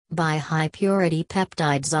Buy high-purity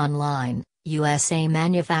peptides online, USA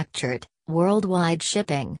manufactured, worldwide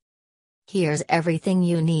shipping. Here's everything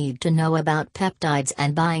you need to know about peptides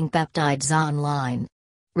and buying peptides online.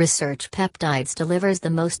 Research Peptides delivers the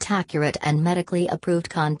most accurate and medically approved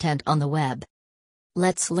content on the web.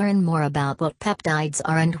 Let's learn more about what peptides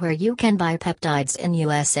are and where you can buy peptides in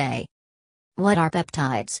USA. What are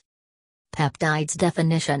peptides? Peptides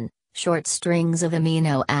definition: short strings of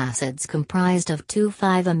amino acids comprised of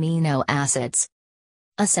 2,5 amino acids.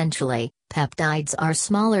 Essentially, peptides are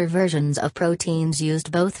smaller versions of proteins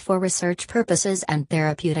used both for research purposes and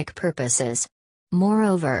therapeutic purposes.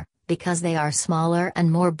 Moreover, because they are smaller and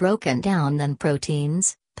more broken down than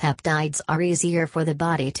proteins, peptides are easier for the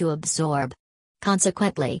body to absorb.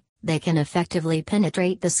 Consequently, they can effectively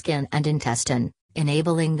penetrate the skin and intestine,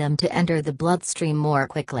 enabling them to enter the bloodstream more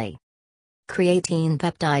quickly. Creatine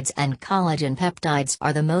peptides and collagen peptides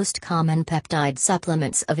are the most common peptide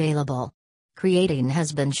supplements available. Creatine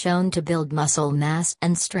has been shown to build muscle mass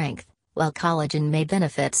and strength, while collagen may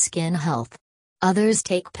benefit skin health. Others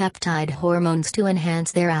take peptide hormones to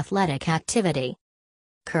enhance their athletic activity.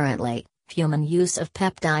 Currently, human use of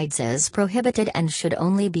peptides is prohibited and should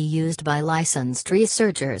only be used by licensed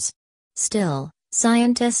researchers. Still,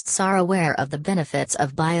 scientists are aware of the benefits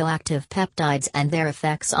of bioactive peptides and their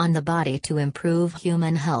effects on the body to improve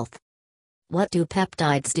human health. What do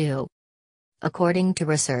peptides do? According to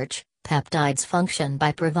research, peptides function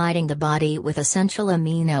by providing the body with essential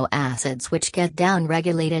amino acids which get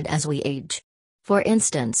down-regulated as we age. For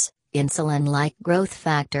instance, insulin-like growth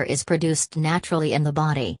factor is produced naturally in the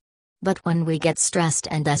body. But when we get stressed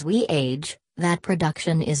and as we age, that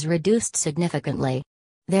production is reduced significantly.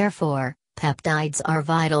 Therefore, peptides are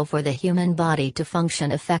vital for the human body to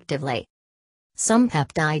function effectively. Some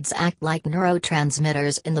peptides act like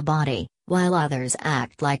neurotransmitters in the body, while others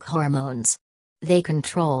act like hormones. They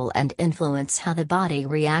control and influence how the body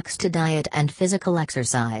reacts to diet and physical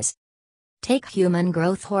exercise. Take human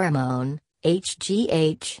growth hormone,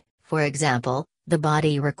 HGH, for example. The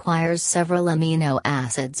body requires several amino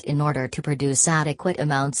acids in order to produce adequate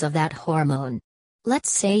amounts of that hormone.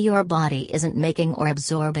 Let's say your body isn't making or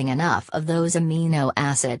absorbing enough of those amino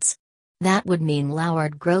acids. That would mean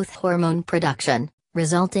lowered growth hormone production,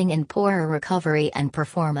 resulting in poorer recovery and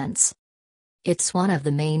performance. It's one of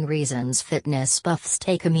the main reasons fitness buffs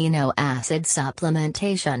take amino acid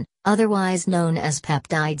supplementation, otherwise known as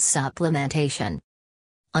peptide supplementation.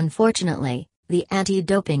 Unfortunately, the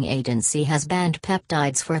Anti-Doping Agency has banned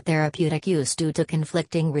peptides for therapeutic use due to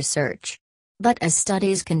conflicting research. But as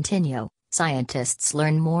studies continue, scientists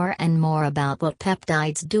learn more and more about what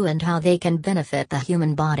peptides do and how they can benefit the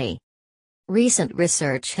human body. Recent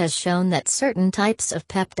research has shown that certain types of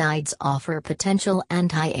peptides offer potential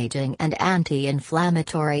anti-aging and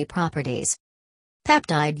anti-inflammatory properties.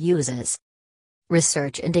 Peptide uses.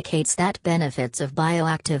 Research indicates that benefits of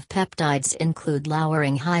bioactive peptides include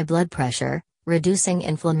lowering high blood pressure, reducing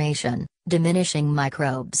inflammation, diminishing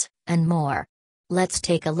microbes, and more. Let's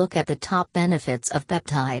take a look at the top benefits of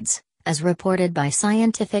peptides, as reported by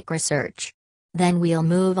scientific research. Then we'll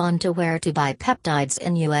move on to where to buy peptides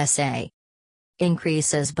in USA.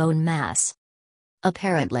 Increases bone mass.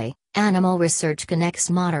 Apparently, animal research connects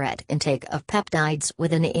moderate intake of peptides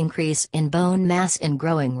with an increase in bone mass in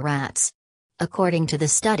growing rats. According to the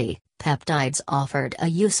study, peptides offered a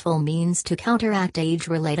useful means to counteract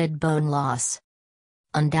age-related bone loss.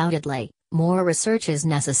 Undoubtedly, more research is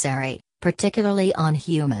necessary, particularly on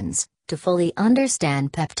humans, to fully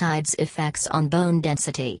understand peptides' effects on bone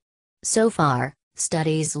density. So far,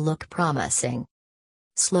 studies look promising.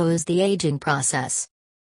 Slows the aging process.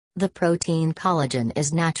 The protein collagen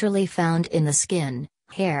is naturally found in the skin,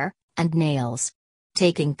 hair, and nails.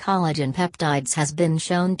 Taking collagen peptides has been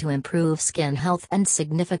shown to improve skin health and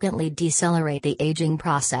significantly decelerate the aging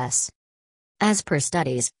process. As per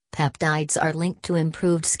studies, peptides are linked to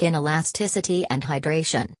improved skin elasticity and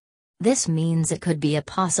hydration. This means it could be a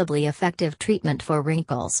possibly effective treatment for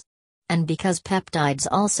wrinkles. And because peptides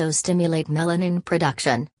also stimulate melanin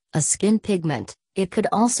production, a skin pigment, it could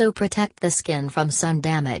also protect the skin from sun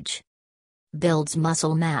damage. Builds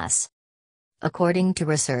muscle mass. According to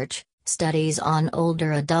research, studies on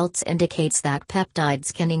older adults indicates that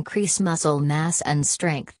peptides can increase muscle mass and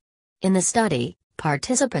strength. In the study,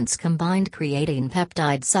 participants combined creatine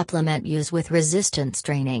peptide supplement use with resistance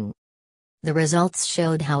training. The results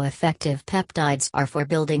showed how effective peptides are for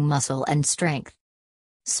building muscle and strength.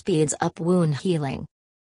 Speeds up wound healing.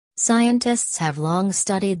 Scientists have long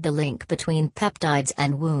studied the link between peptides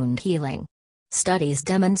and wound healing. Studies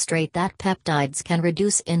demonstrate that peptides can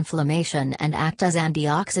reduce inflammation and act as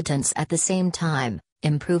antioxidants at the same time,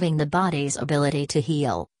 improving the body's ability to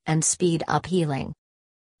heal. and speed up healing.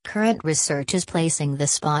 Current research is placing the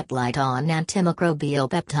spotlight on antimicrobial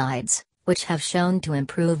peptides, which have shown to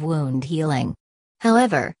improve wound healing.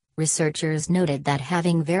 However, researchers noted that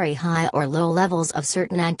having very high or low levels of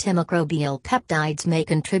certain antimicrobial peptides may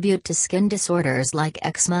contribute to skin disorders like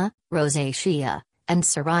eczema, rosacea, and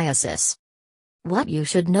psoriasis. What you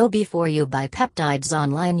should know before you buy Peptides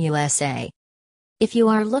Online USA. If you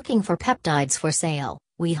are looking for peptides for sale,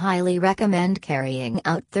 we highly recommend carrying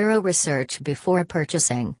out thorough research before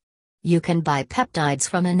purchasing. You can buy peptides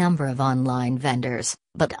from a number of online vendors,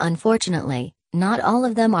 but unfortunately, not all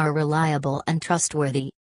of them are reliable and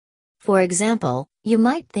trustworthy. For example, you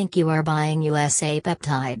might think you are buying USA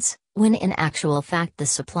peptides, when in actual fact the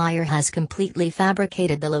supplier has completely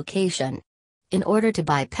fabricated the location. In order to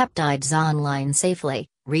buy peptides online safely,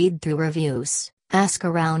 read through reviews, ask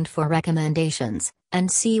around for recommendations, and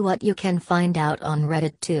see what you can find out on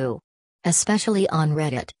Reddit too. Especially on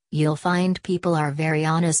Reddit, you'll find people are very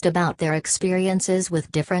honest about their experiences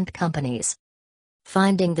with different companies.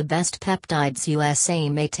 Finding the best Peptides USA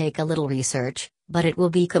may take a little research, but it will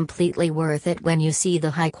be completely worth it when you see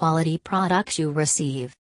the high-quality products you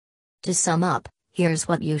receive. To sum up, here's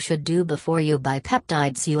what you should do before you buy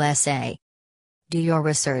Peptides USA. Do your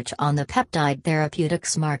research on the peptide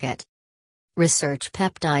therapeutics market. Research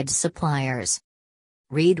peptide suppliers.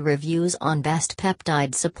 Read reviews on best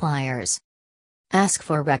peptide suppliers. Ask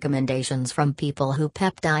for recommendations from people who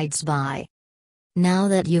peptides buy. Now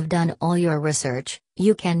that you've done all your research,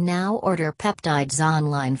 you can now order peptides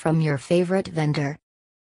online from your favorite vendor.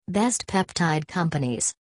 Best peptide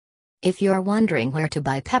companies. If you're wondering where to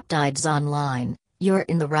buy peptides online, you're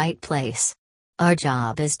in the right place. Our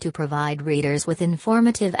job is to provide readers with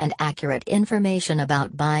informative and accurate information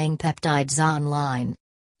about buying peptides online.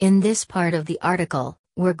 In this part of the article,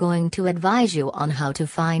 we're going to advise you on how to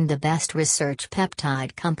find the best research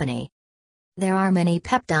peptide company. There are many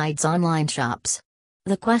peptides online shops.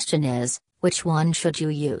 The question is, which one should you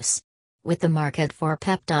use? With the market for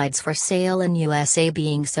peptides for sale in USA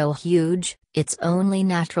being so huge, it's only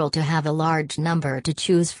natural to have a large number to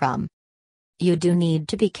choose from. You do need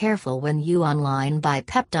to be careful when you online buy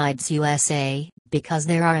Peptides USA, because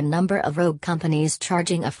there are a number of rogue companies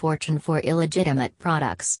charging a fortune for illegitimate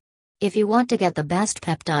products. If you want to get the best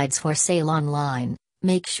peptides for sale online,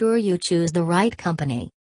 make sure you choose the right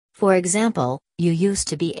company. For example, you used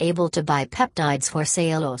to be able to buy peptides for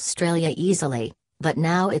sale Australia easily, but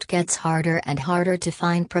now it gets harder and harder to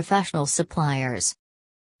find professional suppliers.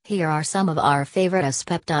 Here are some of our favorite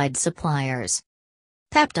peptide suppliers.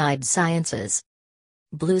 Peptide Sciences,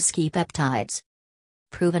 Bluesky Peptides,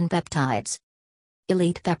 Proven Peptides,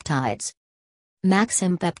 Elite Peptides,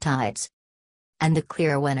 Maxim Peptides, and the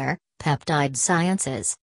clear winner, Peptide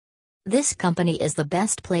Sciences. This company is the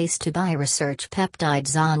best place to buy research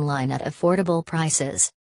peptides online at affordable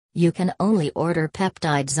prices. You can only order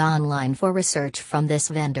peptides online for research from this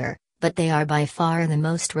vendor, but they are by far the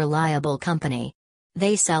most reliable company.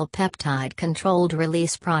 They sell peptide-controlled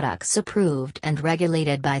release products approved and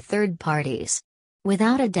regulated by third parties.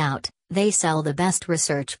 Without a doubt, they sell the best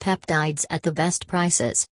research peptides at the best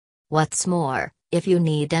prices. What's more, if you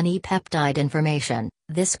need any peptide information,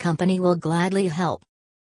 this company will gladly help.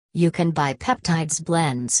 You can buy peptides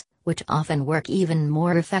blends, which often work even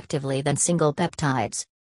more effectively than single peptides.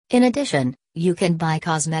 In addition, you can buy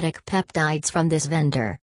cosmetic peptides from this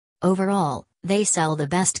vendor. Overall, they sell the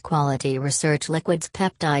best quality research liquids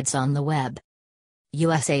peptides on the web.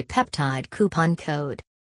 USA Peptide Coupon Code.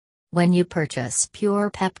 When you purchase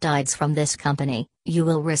pure peptides from this company, you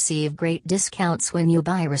will receive great discounts when you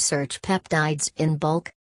buy research peptides in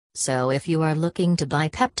bulk. So if you are looking to buy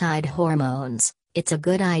peptide hormones, it's a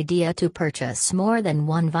good idea to purchase more than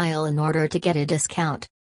one vial in order to get a discount.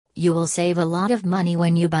 You will save a lot of money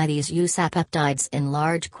when you buy these USA peptides in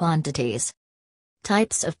large quantities.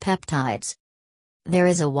 Types of peptides. There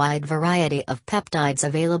is a wide variety of peptides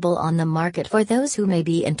available on the market for those who may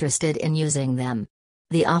be interested in using them.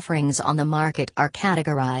 The offerings on the market are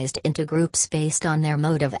categorized into groups based on their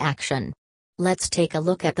mode of action. Let's take a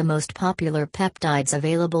look at the most popular peptides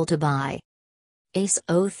available to buy.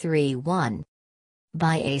 ACE-031.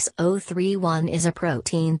 ACE-031 is a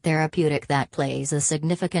protein therapeutic that plays a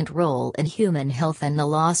significant role in human health and the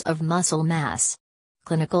loss of muscle mass.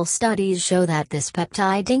 Clinical studies show that this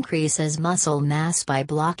peptide increases muscle mass by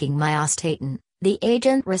blocking myostatin, the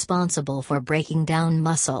agent responsible for breaking down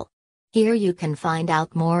muscle. Here you can find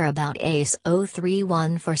out more about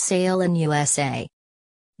ACE-031 for sale in USA.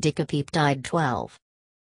 Decapeptide 12.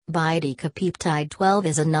 Decapeptide 12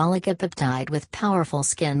 is an oligopeptide with powerful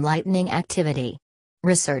skin lightening activity.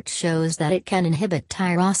 Research shows that it can inhibit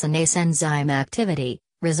tyrosinase enzyme activity,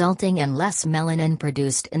 resulting in less melanin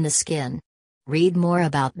produced in the skin. Read more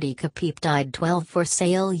about Decapeptide 12 for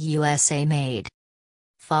sale USA made.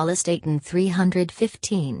 Follistatin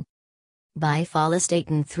 315.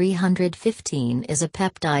 Bifollistatin 315 is a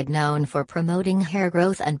peptide known for promoting hair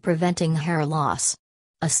growth and preventing hair loss.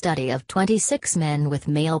 A study of 26 men with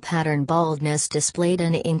male pattern baldness displayed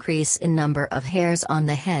an increase in number of hairs on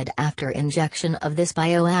the head after injection of this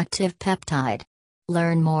bioactive peptide.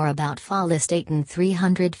 Learn more about Follistatin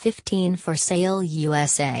 315 for sale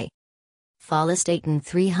USA. Follistatin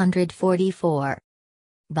 344.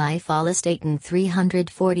 Bifollistatin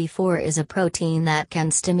 344 is a protein that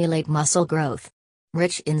can stimulate muscle growth.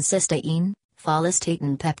 Rich in cysteine,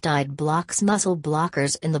 follistatin peptide blocks muscle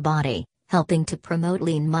blockers in the body, helping to promote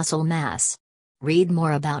lean muscle mass. Read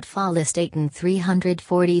more about Follistatin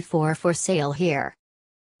 344 for sale here.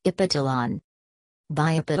 Ipitalan.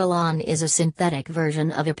 Biipitalan is a synthetic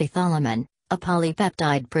version of ipithalamine, a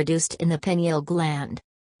polypeptide produced in the pineal gland.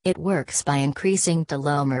 It works by increasing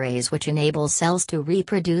telomerase, which enables cells to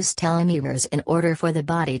reproduce telomeres in order for the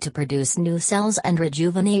body to produce new cells and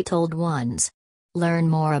rejuvenate old ones. Learn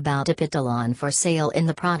more about Ipitalan for sale in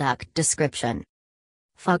the product description.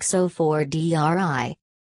 FOXO4-DRI.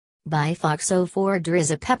 Bifoxo4-DRI is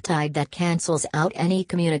a peptide that cancels out any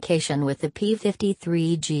communication with the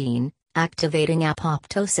p53 gene, activating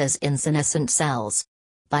apoptosis in senescent cells.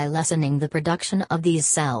 By lessening the production of these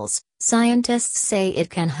cells, scientists say it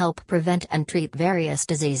can help prevent and treat various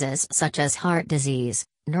diseases such as heart disease,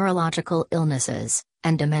 neurological illnesses,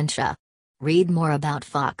 and dementia. Read more about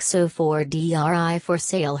FOXO4-DRI for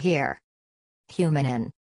sale here.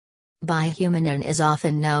 Humanin. Bihumanin is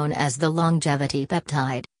often known as the longevity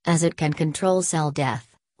peptide, as it can control cell death,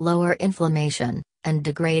 lower inflammation, and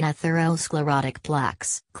degrade atherosclerotic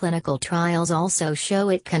plaques. Clinical trials also show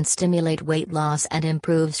it can stimulate weight loss and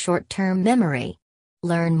improves short-term memory.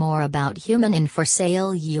 Learn more about Humanin for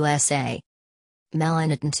sale USA.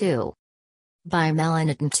 Melanotin 2.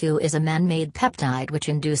 Bimelanotin 2 is a man-made peptide which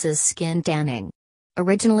induces skin tanning.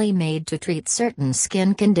 Originally made to treat certain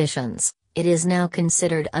skin conditions, it is now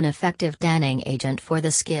considered an effective tanning agent for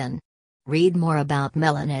the skin. Read more about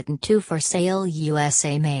Melanotin 2 for sale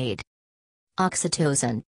USA made.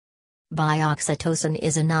 Oxytocin. Bioxytocin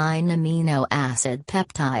is a 9-amino acid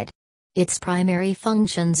peptide. Its primary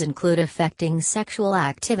functions include affecting sexual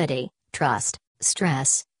activity, trust,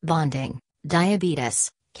 stress, bonding,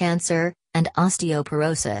 diabetes, cancer, and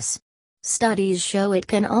osteoporosis. Studies show it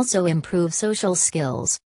can also improve social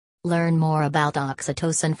skills. Learn more about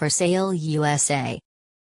oxytocin for sale USA.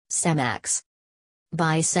 Semax.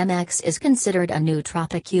 Semax is considered a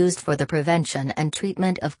nootropic used for the prevention and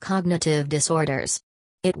treatment of cognitive disorders.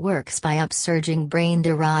 It works by upsurging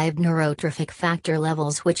brain-derived neurotrophic factor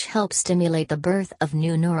levels which help stimulate the birth of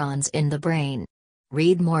new neurons in the brain.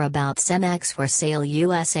 Read more about Semax for sale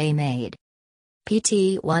USA made.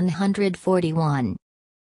 PT141.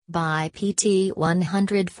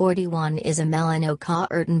 PT141 is a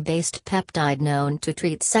melanocortin-based peptide known to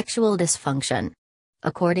treat sexual dysfunction.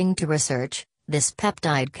 According to research, this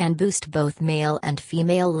peptide can boost both male and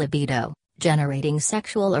female libido, generating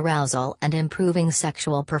sexual arousal and improving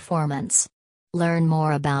sexual performance. Learn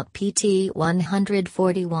more about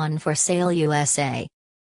PT141 for sale USA.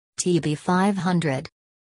 TB500.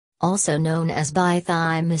 Also known as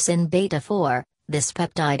bithymosin beta-4, this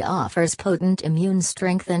peptide offers potent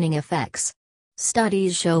immune-strengthening effects.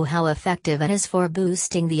 Studies show how effective it is for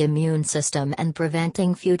boosting the immune system and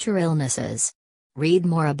preventing future illnesses. Read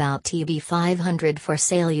more about TB500 for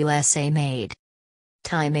sale USA made.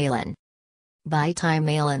 Thymalin.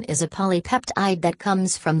 Thymalin is a polypeptide that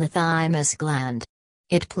comes from the thymus gland.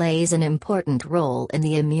 It plays an important role in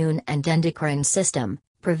the immune and endocrine system,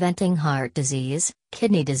 preventing heart disease,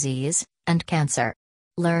 kidney disease, and cancer.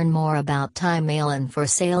 Learn more about Thymalin for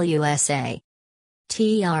sale USA.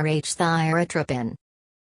 TRH-thyrotropin.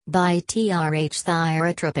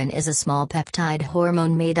 TRH-thyrotropin is a small peptide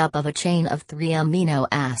hormone made up of a chain of 3 amino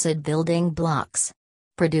acid building blocks.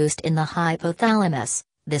 Produced in the hypothalamus,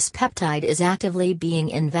 this peptide is actively being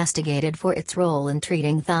investigated for its role in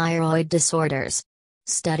treating thyroid disorders.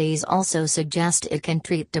 Studies also suggest it can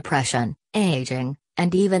treat depression, aging,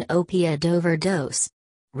 and even opioid overdose.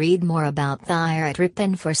 Read more about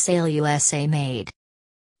thyrotropin for sale USA made.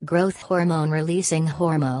 Growth hormone releasing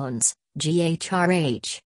hormones,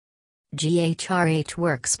 GHRH. GHRH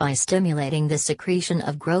works by stimulating the secretion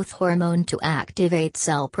of growth hormone to activate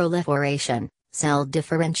cell proliferation, cell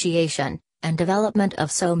differentiation, and development of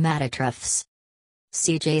somatotrophs.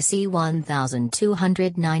 CJC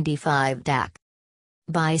 1295 DAC.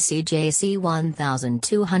 CJC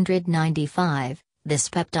 1295, This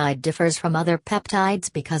peptide differs from other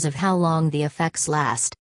peptides because of how long the effects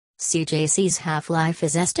last. CJC's half-life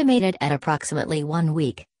is estimated at approximately 1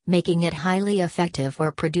 week, making it highly effective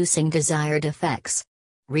for producing desired effects.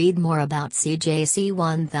 Read more about CJC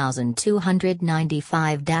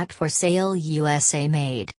 1295 DAT for sale USA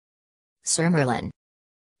made. Sermorelin.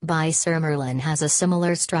 Sermorelin has a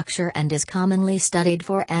similar structure and is commonly studied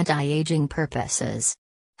for anti-aging purposes.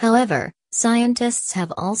 However, scientists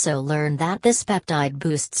have also learned that this peptide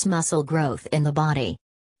boosts muscle growth in the body.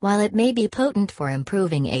 While it may be potent for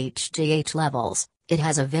improving HGH levels, it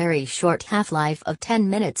has a very short half-life of 10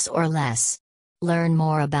 minutes or less. Learn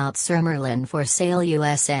more about Sermorelin for sale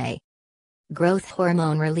USA. Growth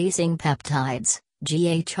hormone-releasing peptides,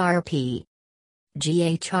 GHRP.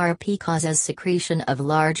 GHRP causes secretion of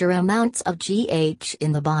larger amounts of GH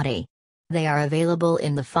in the body. They are available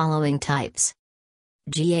in the following types.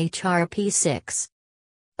 GHRP6.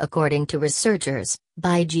 According to researchers,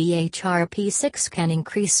 GHRP6 can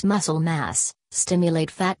increase muscle mass, stimulate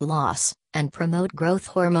fat loss, and promote growth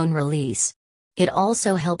hormone release. It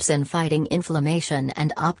also helps in fighting inflammation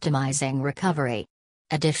and optimizing recovery.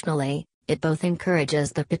 Additionally, it both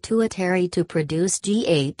encourages the pituitary to produce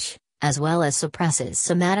GH, as well as suppresses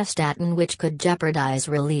somatostatin, which could jeopardize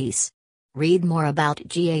release. Read more about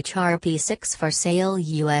GHRP6 for sale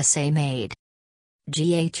USA made.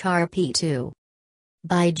 GHRP2.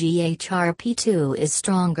 GHRP2 is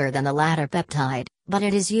stronger than the latter peptide, but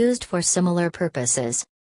it is used for similar purposes.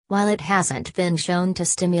 While it hasn't been shown to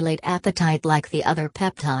stimulate appetite like the other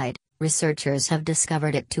peptide, researchers have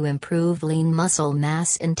discovered it to improve lean muscle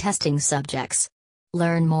mass in testing subjects.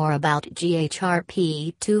 Learn more about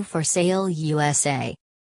GHRP2 for sale USA.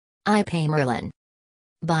 Ipamorelin.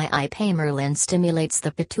 Ipamorelin stimulates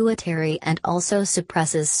the pituitary and also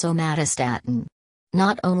suppresses somatostatin.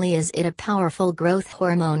 Not only is it a powerful growth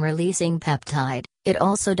hormone-releasing peptide, it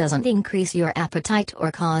also doesn't increase your appetite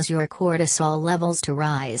or cause your cortisol levels to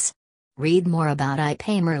rise. Read more about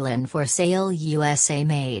Ipamorelin for sale USA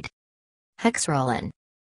made. Hexarelin.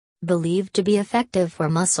 Believed to be effective for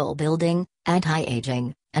muscle building,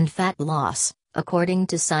 anti-aging, and fat loss, according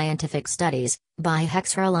to scientific studies,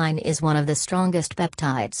 Hexarelin is one of the strongest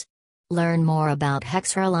peptides. Learn more about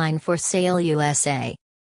Hexarelin for sale USA.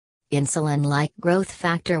 Insulin-like growth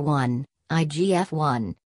factor 1,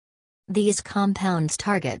 IGF-1. These compounds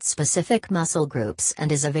target specific muscle groups and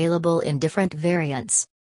is available in different variants.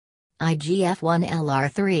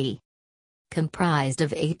 IGF-1-LR3. Comprised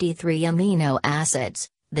of 83 amino acids,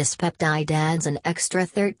 this peptide adds an extra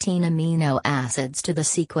 13 amino acids to the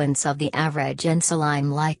sequence of the average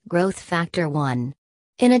insulin-like growth factor 1.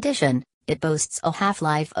 In addition, it boasts a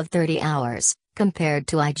half-life of 30 hours, compared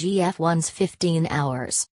to IGF-1's 15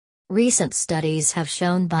 hours. Recent studies have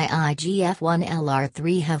shown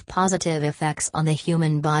IGF-1-LR3 have positive effects on the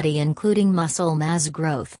human body, including muscle mass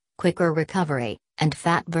growth, quicker recovery, and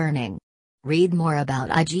fat burning. Read more about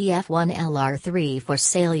IGF-1-LR3 for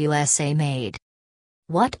sale USA made.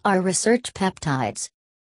 What are research peptides?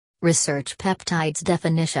 Research peptides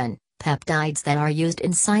definition: peptides that are used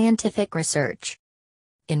in scientific research.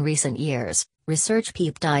 In recent years, research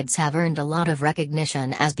peptides have earned a lot of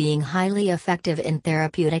recognition as being highly effective in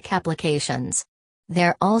therapeutic applications.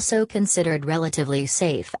 They're also considered relatively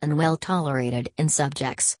safe and well tolerated in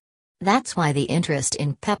subjects. That's why the interest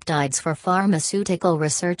in peptides for pharmaceutical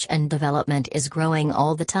research and development is growing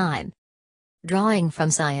all the time. Drawing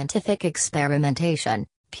from scientific experimentation,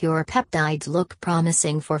 pure peptides look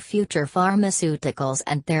promising for future pharmaceuticals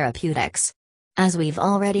and therapeutics. As we've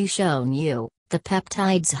already shown you, the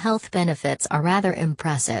peptide's health benefits are rather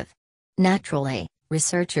impressive. Naturally,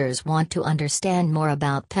 researchers want to understand more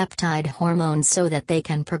about peptide hormones so that they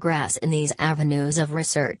can progress in these avenues of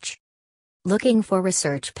research. Looking for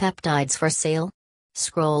research peptides for sale?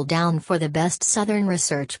 Scroll down for the best Southern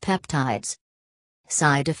research peptides.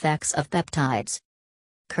 Side effects of peptides.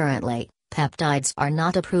 Currently, peptides are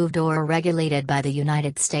not approved or regulated by the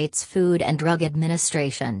United States Food and Drug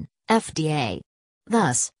Administration, FDA.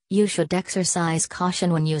 Thus, you should exercise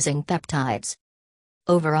caution when using peptides.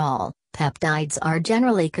 Overall, peptides are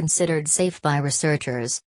generally considered safe by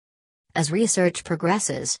researchers. As research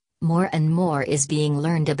progresses, more and more is being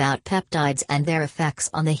learned about peptides and their effects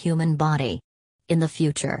on the human body. In the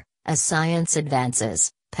future, as science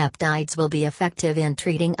advances, peptides will be effective in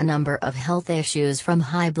treating a number of health issues from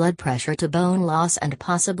high blood pressure to bone loss and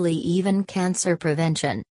possibly even cancer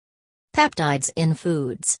prevention. Peptides in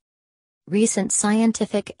foods. Recent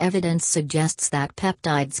scientific evidence suggests that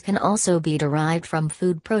peptides can also be derived from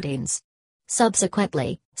food proteins.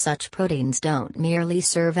 Subsequently, such proteins don't merely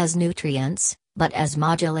serve as nutrients, but as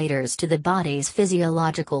modulators to the body's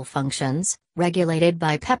physiological functions, regulated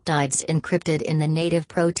by peptides encrypted in the native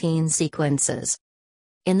protein sequences.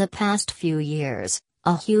 In the past few years,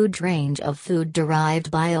 a huge range of food-derived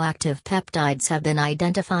bioactive peptides have been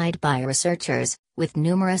identified by researchers, with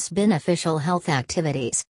numerous beneficial health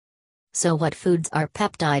activities. So what foods are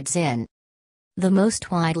peptides in? The most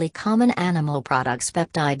widely common animal products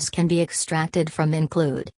peptides can be extracted from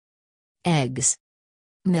include eggs,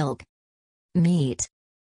 milk, meat,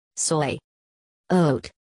 soy, oat,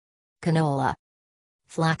 canola,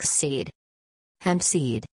 flaxseed, hemp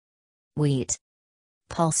seed, wheat,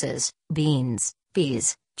 pulses, beans,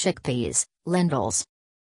 peas, chickpeas, lentils,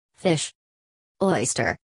 fish,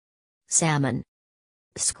 oyster, salmon,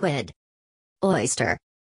 squid, oyster,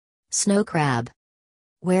 snow crab.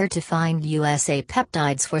 Where to find USA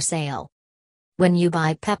peptides for sale? When you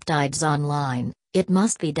buy peptides online, it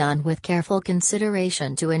must be done with careful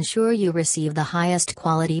consideration to ensure you receive the highest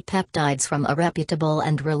quality peptides from a reputable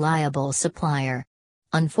and reliable supplier.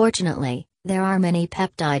 Unfortunately, there are many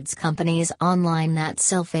peptides companies online that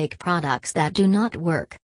sell fake products that do not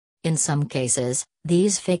work. In some cases,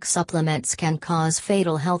 these fake supplements can cause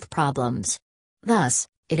fatal health problems. Thus,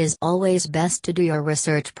 it is always best to do your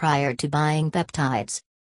research prior to buying peptides.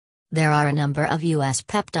 There are a number of U.S.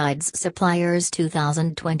 peptides suppliers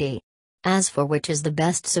 2020. As for which is the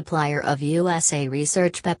best supplier of USA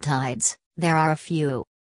research peptides, there are a few.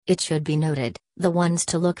 It should be noted, the ones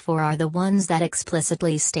to look for are the ones that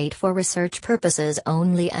explicitly state for research purposes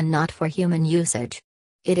only and not for human usage.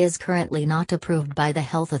 It is currently not approved by the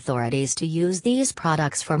health authorities to use these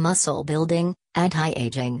products for muscle building,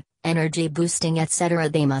 anti-aging, energy boosting, etc.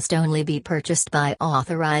 They must only be purchased by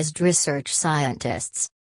authorized research scientists.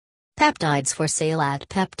 Peptides for sale at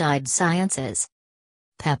Peptide Sciences.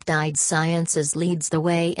 Peptide Sciences leads the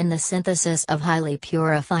way in the synthesis of highly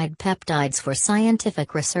purified peptides for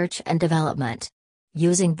scientific research and development.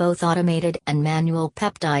 Using both automated and manual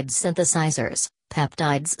peptide synthesizers,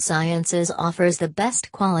 Peptides Sciences offers the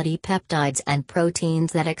best quality peptides and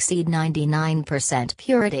proteins that exceed 99%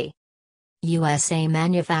 purity. USA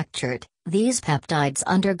manufactured, these peptides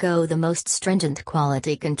undergo the most stringent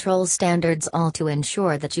quality control standards, all to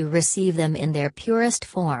ensure that you receive them in their purest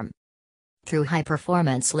form. Through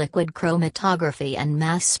high-performance liquid chromatography and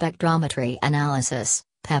mass spectrometry analysis,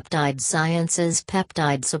 Peptide Sciences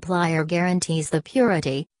peptide supplier guarantees the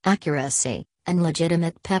purity, accuracy, and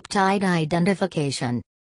legitimate peptide identification.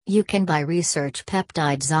 You can buy research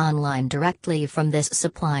peptides online directly from this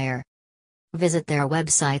supplier. Visit their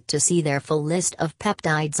website to see their full list of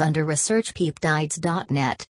peptides under researchpeptides.net.